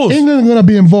 Of course, England are gonna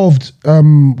be involved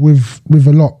with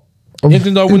a lot. Of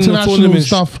England are winning the international tournament.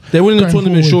 stuff. They're winning the going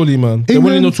tournament, forward. surely, man. They're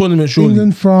winning the tournament, surely.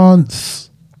 England, France,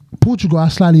 Portugal are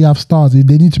slightly have stars. They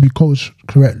need to be coached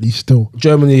correctly still.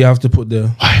 Germany, you have to put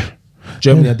there.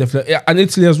 Germany, are definitely, yeah, and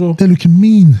Italy as well. They're looking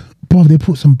mean. Bro, they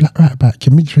put some black right back,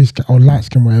 mixed race or light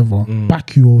skin, whatever.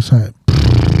 Back you or something.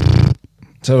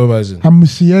 Terrorizing. And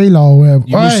Musiala or whatever.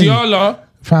 Oi, Musiala,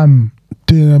 fam,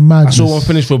 doing a madness. I saw one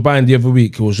finish for Bayern the other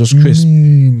week. It was just crisp.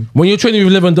 When you're training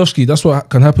with Lewandowski, that's what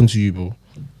can happen to you, bro.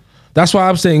 That's why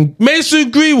I'm saying Mason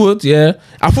Greenwood, yeah.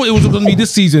 I thought it was going to be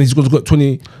this season. He's going to get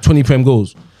 20 Prem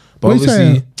goals. But What you obviously,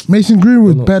 saying? Mason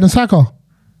Greenwood better than Saka?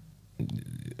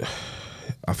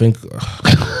 I think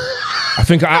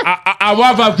I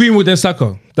rather have Greenwood than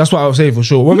Saka. That's what I would say for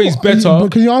sure. Whether he's better,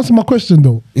 But can you answer my question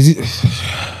though? is it?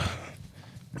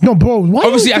 No, bro. Why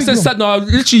Obviously, I said Saka. No,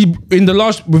 literally within the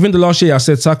last year, I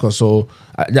said Saka. So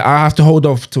I have to hold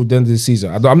off till the end of the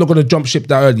season. I'm not going to jump ship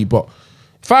that early, but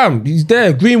Fam, he's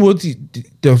there. Greenwood,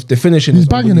 the finishing. He's is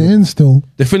banging it unbelievable. in still.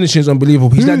 The finishing is unbelievable.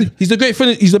 He's he's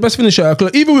the best finisher at a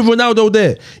club. Even with Ronaldo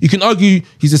there, you can argue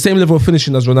he's the same level of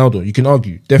finishing as Ronaldo. You can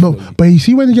argue, definitely. No, but you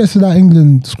see when he gets to that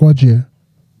England squad, yeah,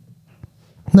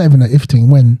 not even an if thing.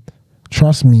 When,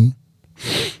 trust me,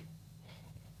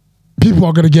 people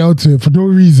are gonna get onto it for no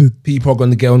reason. People are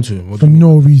going to get onto him. For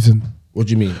no reason. What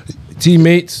do you mean?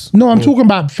 Teammates? No, I'm talking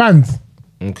about fans.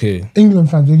 Okay. England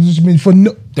fans. They just mean for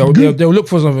no. They'll look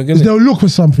for something, innit? They'll look for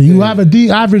something. You have a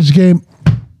average game.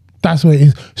 That's what it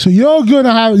is. So you're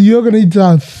gonna need to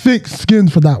have thick skin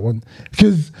for that one,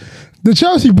 because the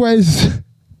Chelsea boys.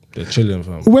 They're chilling,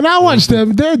 fam. When I watch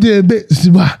them, they're doing bits.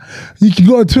 You can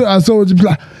go on Twitter and someone just be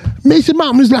like, Mason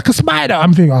Mount is like a spider.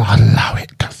 I'm thinking, oh, allow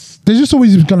it, cuz there's just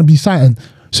always gonna be something.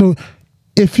 So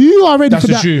if you are ready That's for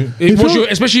the that,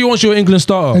 truth. Especially once you're England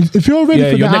starter. if you're ready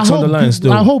for you're that, next on the line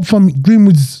still. I hope from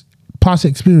Greenwood's past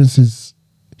experiences,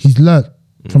 he's learnt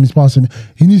from his past.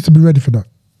 He needs to be ready for that.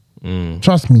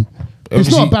 Trust me. It's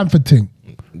not a Bamford thing.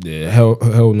 Yeah,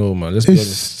 hell no, man. Let's be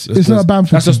honest. It's not a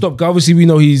Bamford That's a thing. stop. Obviously, we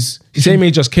know he's same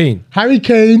age as Kane. Harry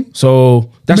Kane. So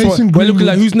that's Mason what we're looking Greenwood.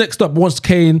 like. Who's next up once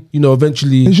Kane,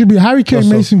 eventually. It should be Harry Kane,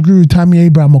 That's Mason Greenwood, Tammy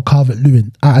Abraham, or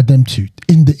Calvert-Lewin out of them two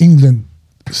in the England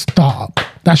startup.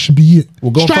 That should be it.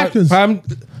 We'll go Strikers.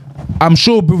 I'm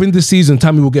sure within this season,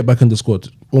 Tammy will get back in the squad.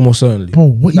 Almost certainly. Bro,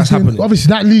 what That's he's doing, happening. obviously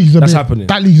that league's a That's bit. happening.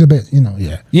 That league's a bit,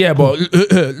 yeah. Yeah, but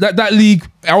that league,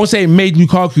 I would say it made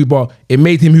Lukaku, but it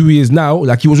made him who he is now.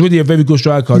 Like, he was really a very good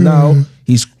striker. Now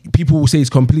people will say he's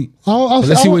complete.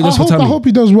 Let's see what he does for Tammy. I hope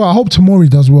he does well. I hope Tomori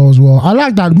does well as well. I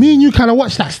like that. Me and you kind of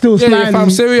watch that still slightly. Yeah, fam,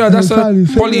 Serie A, that's a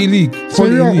quality league.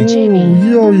 Quality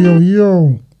league. Oh,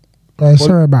 yo.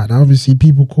 Sorry about that. Obviously,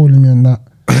 people calling me on that.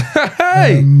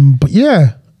 Hey! But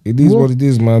yeah. It is what it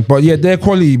is, man. But yeah, they're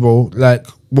quality, bro. Like,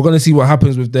 we're gonna see what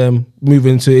happens with them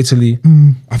moving to Italy.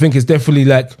 I think it's definitely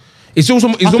like it's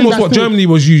almost what Germany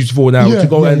was used for now, to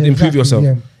go and improve yourself.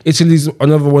 Yeah. Italy's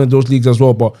another one of those leagues as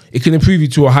well, but it can improve you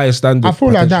to a higher standard. I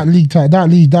feel like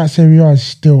that Serie A is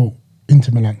still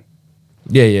Inter Milan.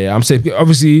 Yeah. I'm saying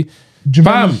obviously.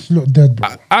 Juventus look dead, bro.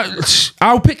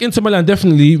 I'll pick Inter Milan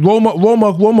definitely.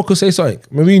 Roma could say something.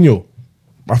 Mourinho,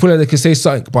 I feel like they could say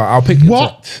something, but I'll pick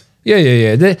what? Inter.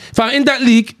 Yeah. In that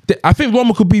league, I think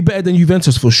Roma could be better than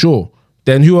Juventus for sure.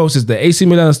 Then who else is there? AC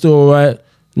Milan is still alright.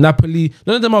 Napoli,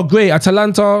 none of them are great.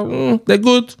 Atalanta, they're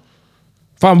good.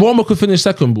 Roma could finish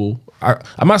second, bro.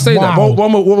 I might say that.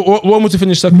 Roma to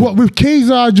finish second. What with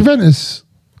Chiesa, Juventus?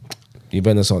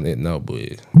 Juventus on it now,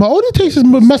 boy. But all it takes is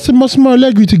Massimo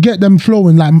Allegri to get them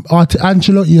flowing, like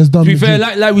Ancelotti has done. To be fair,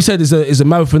 like we said, it's a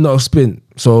marathon, not a sprint.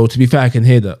 So to be fair, I can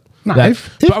hear that. Nah, like,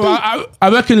 I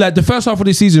reckon like the first half of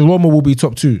the season, Roma will be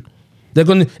top 2. They're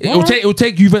gonna. It'll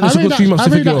take Juventus a good 3 months to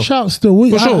figure out. I rate that shout still.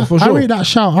 For sure. I rate that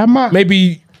shout. I might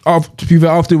maybe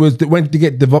afterwards when they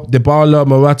get Dybala,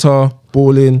 Morata,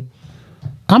 balling.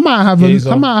 I might have a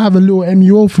little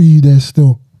MUO for you there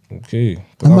still. Okay.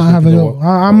 I might have a little.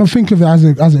 I'm gonna think of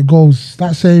it as it goes.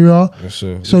 That's Serie A. Yes,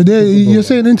 sir. So you're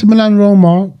saying Inter Milan,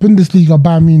 Roma, Bundesliga,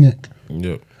 Bayern Munich.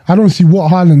 Yeah. I don't see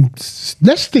what Haaland.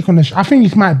 Let's stick on this. I think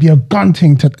it might be a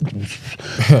gunslinger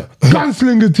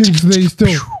thing today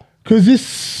still, because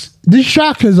these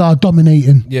strikers are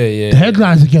dominating. Yeah. The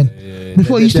headlines again. Yeah.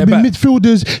 Before it used to be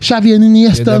midfielders, Xavi and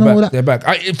Iniesta and all that. They're back.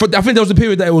 I think there was a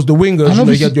period that it was the wingers.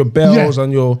 You had your Bells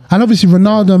and your. And obviously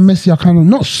Ronaldo and Messi are kind of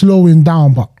not slowing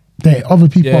down, but other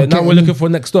people. Yeah. Now we're looking for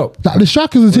next stop. Like the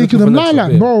strikers are taking them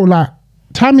now, bro. Like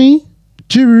Tammy,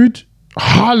 Giroud,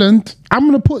 Haaland. I'm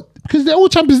gonna put. Because they're all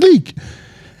Champions League.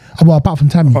 Well, apart from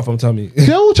Tammy.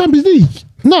 They're all Champions League.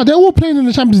 No, they're all playing in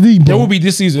the Champions League, bro. They will be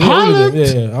this season.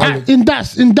 Haaland, in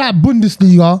that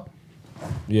Bundesliga.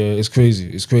 Yeah, it's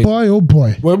crazy. Boy, oh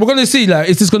boy. Well, we're going to see, like,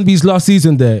 is this going to be his last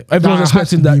season there? Everyone's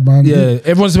expecting that.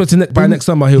 Everyone's expecting by next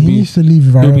summer he needs to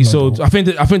leave. He'll be sold. Bro. I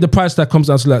think the price that comes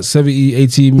down to like 70,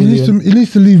 80 million. He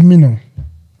needs to leave Mino.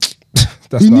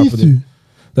 That's not happening.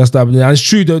 That's not happening. And it's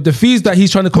true, the fees that he's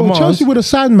trying to command. Chelsea with a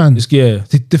Sandman.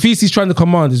 The fees he's trying to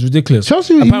command is ridiculous.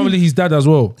 Chelsea, apparently his dad as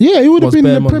well. Yeah, he would have been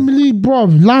in the Premier League, bro.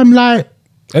 Limelight.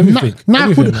 Everything.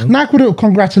 Nike would have,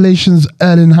 congratulations,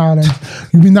 Erling Haaland.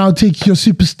 We now take your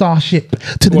superstarship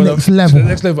to the next level. To the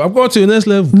next level. I'm going to the next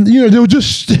level.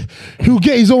 He'll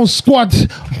get his own squad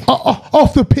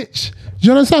off the pitch. Do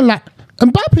you understand? Like,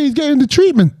 Mbappe is getting the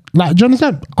treatment. Like, do you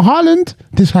understand? Haaland,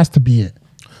 this has to be it.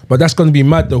 But that's going to be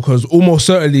mad though, because almost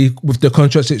certainly with the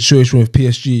contract situation with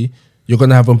PSG, you're going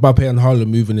to have Mbappe and Haaland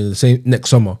moving in the same next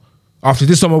summer. After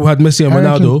this summer, we had Messi and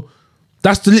Ronaldo.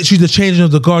 That's literally the changing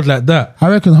of the guard like that. I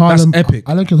reckon Haaland. That's epic.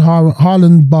 I reckon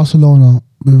Haaland, Barcelona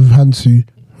with Hansu.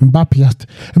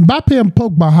 Mbappe and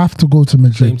Pogba have to go to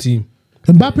Madrid. Same team.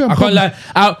 Mbappe and I can't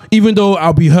lie. Even though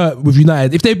I'll be hurt with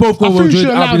United, if they both go I think Real you Madrid, should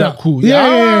I'll allow be that. like cool.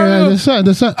 Yeah.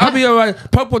 There's certain. I'll be alright.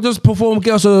 Pogba just perform,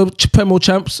 get us a Premier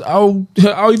Champs. I'll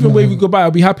even wave you goodbye.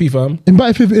 I'll be happy, fam. If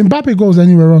Mbappe goes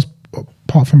anywhere else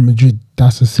apart from Madrid,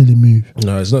 that's a silly move.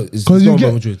 No, it's not. It's Because not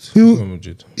about Madrid. It's not about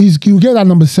Madrid. He'll get that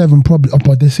number 7 probably,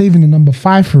 but they're saving the number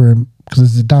 5 for him because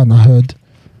it's down. I heard.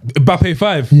 Mbappe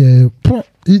 5. Yeah,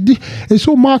 it's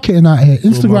all marketing out here.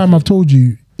 Instagram, I've told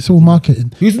you, it's all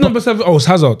marketing. Who's the number 7? Oh, it's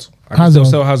Hazard. I Hazard. can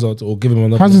sell Hazard or give him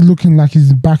another. Hazard's looking like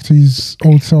he's back to his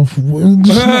old self.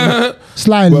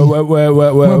 Slightly.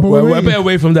 We're a bit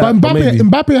away from that. But maybe.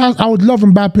 Mbappe has. I would love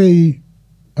Mbappe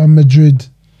and Madrid.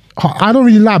 I don't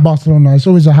really like Barcelona. It's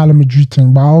always a Haaland Madrid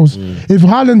thing. But if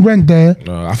Haaland went there,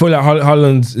 No, I feel like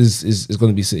Haaland is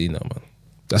going to be City now, man.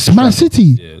 That's Man City.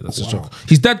 Yeah, that's a shock.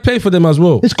 His dad paid for them as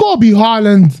well. It's got to be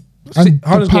Haaland and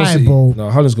Haaland's going Depay, City. bro. No,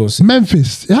 Haaland's going City.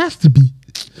 Memphis. It has to be.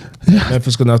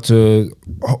 Memphis going to have to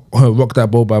rock that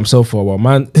ball by himself for a while,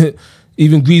 man.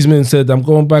 Even Griezmann said, I'm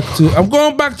going back to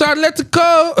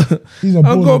Atletico.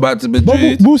 I'm going back to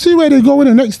Madrid. But we'll see where they go in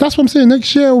it next. That's what I'm saying.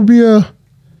 Next year will be a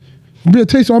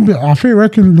taste. I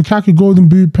reckon Lukaku Golden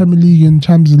Boot, Premier League and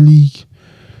Champions League.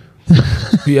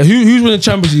 Yeah, who's winning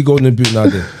Champions League Golden Boot now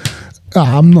then?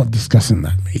 I'm not discussing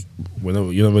that, mate.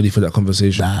 You're not ready for that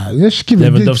conversation. Let's give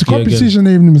it. The competition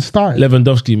ain't even started.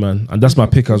 Lewandowski, man, and that's my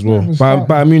pick as well.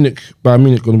 Bayern Munich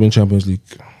going to win Champions League.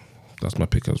 That's my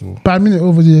pick as well. Bayern Munich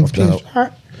over the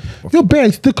PSG. You're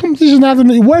best. The competition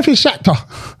hasn't. What if it's Shakhtar?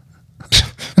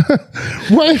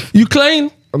 What if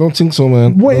Ukraine? I don't think so,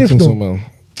 man. What I don't if think though? so, man.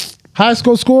 Highest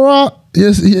goal scorer?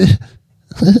 Yes. Yeah.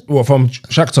 What, from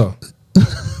Shakhtar?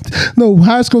 No,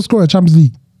 highest goal scorer Champions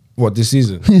League. What, this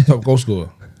season? Top goal scorer.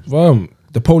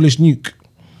 The Polish nuke.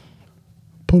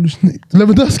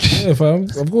 Lewandowski. Yeah, fam.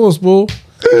 Of course, bro.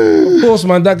 Of course,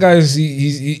 man. That guy is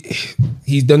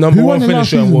he's the number one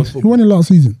finisher in world Who football. won it last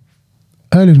season?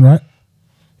 Erling, right?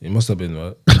 It must have been,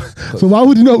 right? So why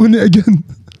would he not win it again?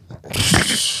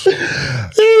 What's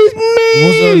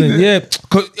Erling? Yeah.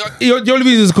 The only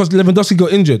reason is because Lewandowski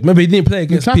got injured. Remember, he didn't play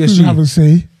against Lukaku PSG. have a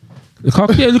say.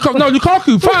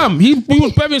 Lukaku, fam. He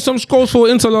was burying some scores for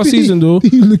Inter last season, though.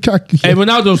 Lukaku. Hey,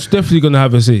 Ronaldo's definitely gonna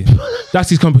have a say. That's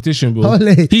his competition, bro. Ole.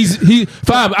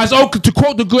 Fam. To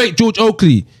quote the great George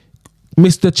Oakley,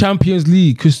 Mr. Champions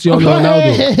League, Cristiano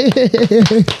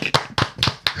Ronaldo.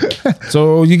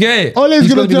 So you get it. Ole's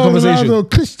He's gonna be the tell conversation.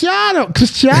 Ronaldo,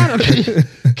 Cristiano.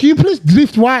 Can you please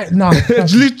drift white? No,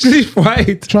 Drift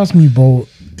white. trust me, bro.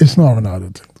 It's not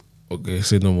Ronaldo. Okay,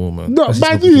 say no more, man. No, That's his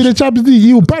man, you in the Champions League,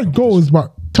 he'll bang goals,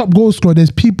 but top goal scorer,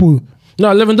 there's people.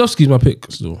 No, Lewandowski's my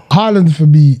pick still. Haaland for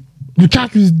me.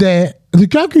 Lukaku's there.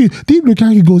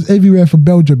 Lukaku goes everywhere for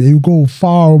Belgium. He'll go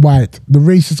far and wide. The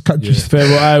racist countries. Faroe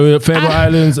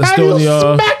Islands, And he'll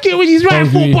Estonia. smack it when he's right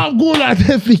Hungary. foot bump goal like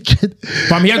that thinking.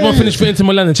 Fam, he had one finish for Inter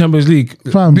Milan in Champions League.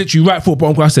 Fam. Literally right foot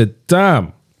bump. I said,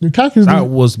 damn, Lukaku's that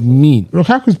was mean. part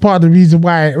of the reason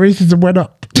why racism went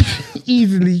up.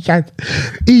 Easily.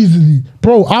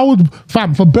 Bro,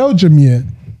 for Belgium, yeah,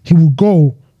 he will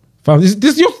go. Fam, this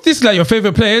is like your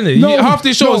favorite player, isn't it? Half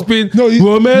this show has been you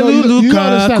Romelu don't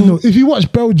understand, though. Lukaku. If you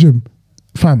watch Belgium,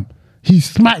 fam, he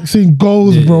smacks in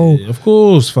goals, bro. Yeah, of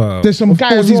course, fam. There's some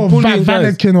guys, he's bullying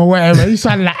guys. Anakin or whatever. He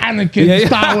sounded like Anakin. Yeah, yeah.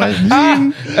 Star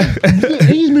Wars.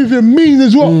 He's moving mean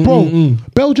as well, bro.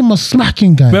 Belgium are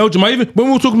smacking guys. Belgium, when we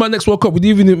were talking about next World Cup, we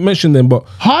didn't even mention them, but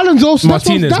Haaland's also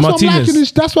Martinez.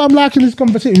 That's why I'm liking this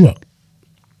conversation. Look,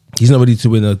 he's not ready to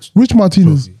win a Which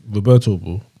Martinez? Roberto,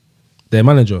 bro. Their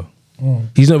manager.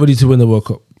 He's not ready to win the World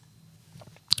Cup.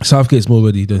 Southgate's more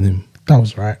ready than him. That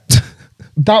was right.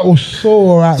 That was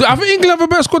so right. So I think England have a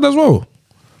better squad as well.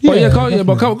 Yeah,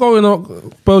 But going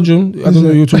on Belgium, I don't know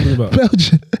what you're talking about.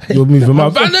 Belgium. You're moving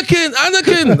mouth.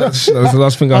 Anakin! That's the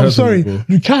last thing I heard. I'm sorry. From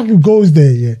you, Lukaku goes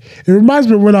there, yeah. It reminds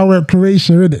me of when I went to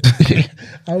Croatia, innit?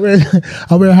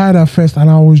 I went Haida Fest and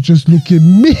I was just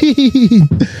looking mean.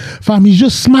 Fam, he's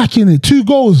just smacking it. 2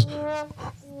 goals.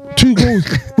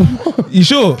 You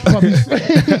sure? Fam,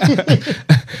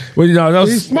 Well, that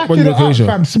was he's smacking one it up, occasion.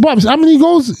 fam. How many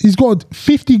goals? He's got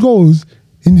 50 goals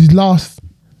in his last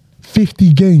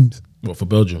 50 games. What, for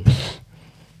Belgium?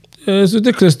 Yeah, it's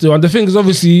ridiculous though. And the thing is,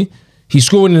 obviously, he's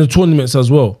scoring in the tournaments as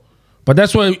well. But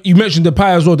that's why you mentioned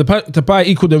Depay as well. Depay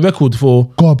equaled the record for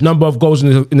Gobbed. number of goals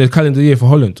in the calendar year for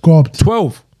Holland. Gobbed.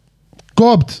 12.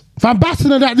 Gobbed. Van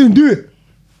Basten and that didn't do it.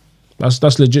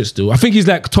 That's legit still. I think he's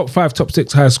like top 5, top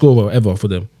 6 highest scorer ever for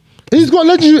them. He's got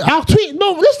legendary. I'll tweet.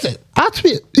 No, listen. I'll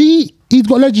tweet. He's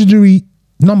got legendary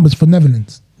numbers for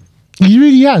Netherlands. He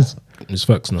really has. It's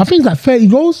facts now. I think it's like 30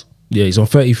 goals. Yeah, he's on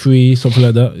 33, something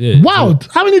like that. Yeah. Wow,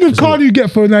 how many the card do you get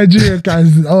for Nigeria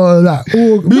guys? Oh, that.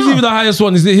 Oh, Who's even the highest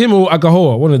one? Is it him or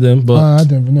Agahoa? One of them. But I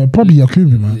don't know. Probably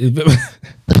Yakubu, man.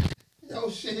 Oh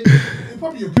shit,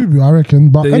 probably Yakubu, I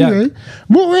reckon. But anyway,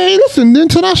 well, hey, listen, the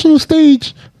international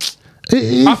stage.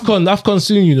 AFCON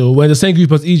soon. You know, we're in the same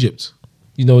group as Egypt.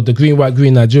 You know, the green, white,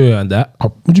 green Nigeria and that.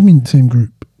 What do you mean same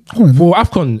group? For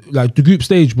AFCON, like the group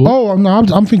stage, bro. Oh no,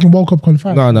 I'm thinking World Cup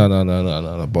qualifiers.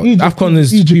 No. But Egypt, AFCON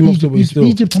is Egypt, 3 months away still.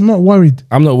 Egypt, I'm not worried.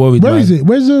 I'm not worried. Where is it?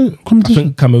 Where's the I competition?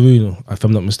 think Cameroon, if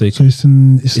I'm not mistaken. So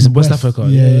it's in West Africa.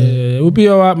 Yeah. We'll be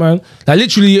all right, man. Like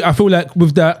literally, I feel like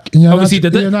with that, obviously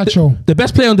the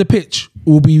best player on the pitch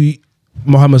will be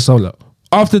Mohamed Salah.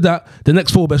 After that, the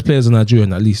next 4 best players are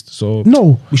Nigerian at least. So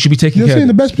no, we should be taking You're care saying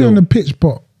of the best player on the pitch,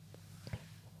 but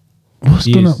what's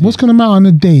Yes. gonna matter on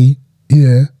the day?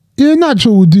 Yeah, Nacho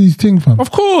will do his thing, fam.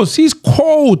 Of course, he's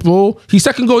cold, bro. His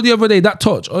second goal the other day, that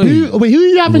touch. Who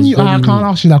you have in your? I can't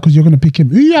ask you that because you're gonna pick him.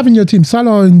 Who you have in your team,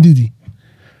 Salah or Ndidi?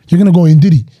 You're gonna go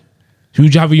Ndidi. Who do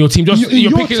you have in your team? Just In you're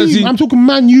your picking team, a team. I'm talking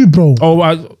Man U, bro. Oh,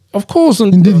 of course,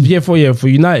 for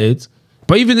United.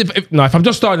 But even if I'm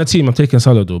just starting a team, I'm taking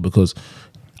Salah though because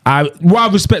what I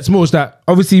respect more is that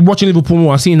obviously watching Liverpool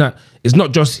more, I've seen that it's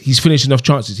not just he's finishing off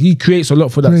chances. He creates a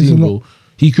lot for that team, bro.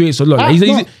 He creates a lot.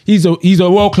 He's a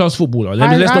world class footballer.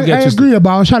 Let's not get twisted. I agree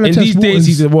about Charlotte. In these days,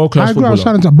 he's a world class footballer.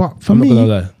 I agree, but for I'm not me, gonna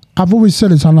lie. I've always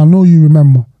said it, and I know you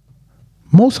remember.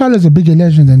 Mo Salah is a bigger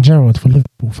legend than Gerrard for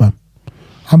Liverpool, fam.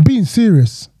 I'm being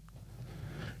serious.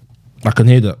 I can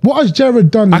hear that. What has Gerrard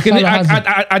done?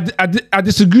 I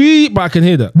disagree, but I can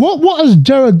hear that. What has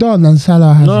Gerrard done and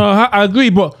Salah has? No, I agree,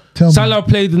 but Salah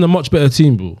played in a much better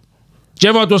team, bro.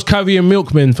 Gerrard was carrying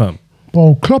milkmen, fam.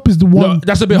 Bro, Klopp is the one. No,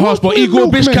 that's a bit harsh, but Igor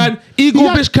Biscan,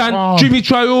 Jimmy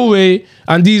Traore,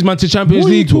 and these man to Champions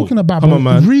League. What are you talking about, Come bro? on,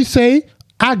 man. Rice,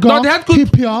 Aga, No, they had good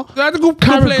Trippier,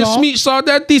 players. Smeets,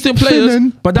 they had decent players,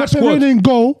 Finnan, but that squad. in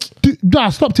goal.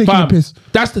 Stop taking the piss.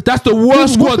 That's the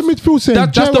worst squad. What's the midfield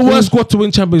saying? That's the worst squad to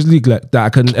win Champions League like that I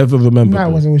can ever remember.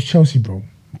 No, it was Chelsea, bro.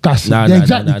 That's Nah,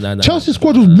 exactly. Chelsea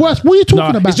squad was worse. What are you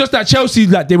talking about? It's just that Chelsea,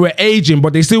 like they were aging,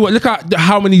 but they still look at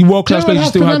how many world class players you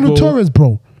still had, bro. Torres,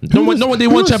 bro. No one they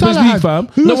won Champions League, fam.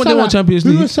 No one they won Champions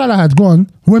League. Who Salah had gone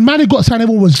when Mane got signed?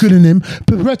 Everyone was good in him.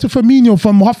 Roberto Firmino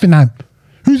from Hoffenheim.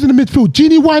 Who's in the midfield?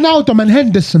 Gini Wijnaldum and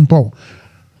Henderson, bro.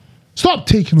 Stop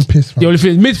taking the piss, fam. The only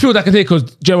thing midfield I can take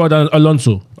was Gerrard and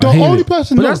Alonso. The only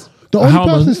person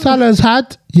Salah has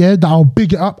had, that I'll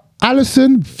big it up.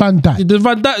 Alisson, Van Dijk.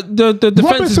 The defense has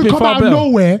Robertson been come far out better. of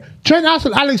nowhere. Trent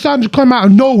Alexander come out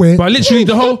of nowhere. But literally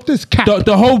the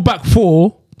whole back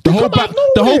four, the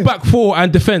whole back four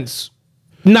and defense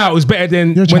now is better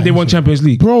than when they won Champions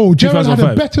League. Bro, Gerrard had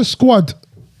a better squad.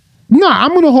 Nah,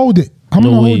 I'm gonna hold it. I'm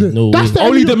gonna hold it. No That's way.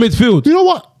 Only the midfield. You know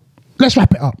what? Let's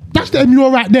wrap it up. That's the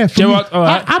MUO right there. For Gerrard, me.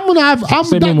 I'm gonna have. That's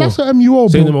the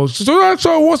MUO, bro.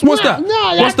 So what's that?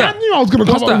 What's that? I knew I was gonna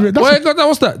come up with it.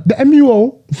 What's that? The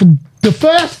MUO for the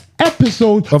first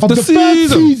episode of the first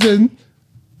season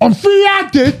on Free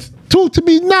Added. Talk to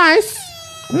me nice.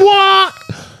 What?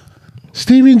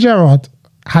 Steven Gerrard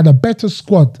had a better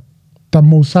squad than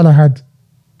Mo Salah had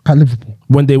at Liverpool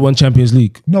when they won Champions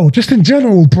League. No, just in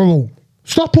general, bro.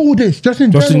 Stop all this. Just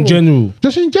in general.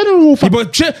 But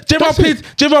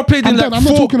Gerrard played in like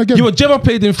 4. Gerrard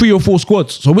played in 3 or 4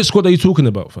 squads. So which squad are you talking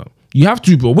about, fam? You have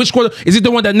to, bro. Which squad? Is it the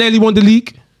one that nearly won the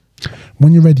league?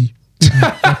 When you're ready.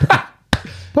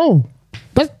 Bro.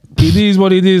 It is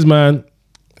what it is, man.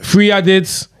 3 added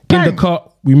in the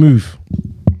cut. We move.